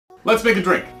Let's make a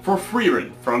drink for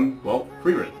Frieren from, well,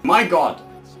 Frieren. My god,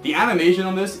 the animation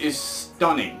on this is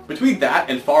stunning. Between that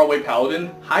and Faraway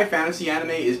Paladin, high fantasy anime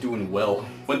is doing well.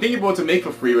 When thinking about what to make for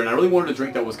Frieren, I really wanted a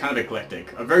drink that was kind of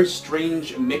eclectic. A very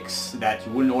strange mix that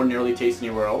you wouldn't ordinarily taste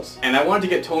anywhere else. And I wanted to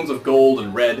get tones of gold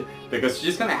and red because she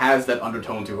just kind of has that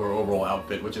undertone to her overall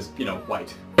outfit, which is, you know,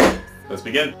 white. Let's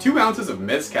begin. 2 ounces of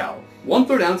mezcal,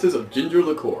 1/3 ounces of ginger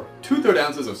liqueur, 2/3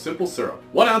 ounces of simple syrup,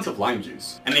 1 ounce of lime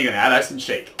juice, and then you're gonna add ice and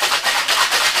shake.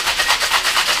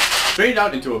 Strain it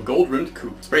out into a gold-rimmed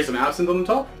coupe. Spray some absinthe on the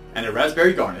top, and a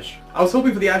raspberry garnish. I was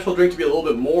hoping for the actual drink to be a little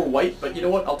bit more white, but you know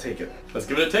what? I'll take it. Let's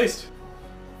give it a taste.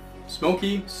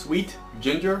 Smoky, sweet,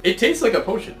 ginger. It tastes like a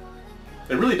potion.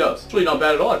 It really does. It's really not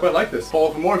bad at all. I quite like this.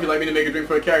 Follow for more if you'd like me to make a drink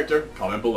for a character. Comment below.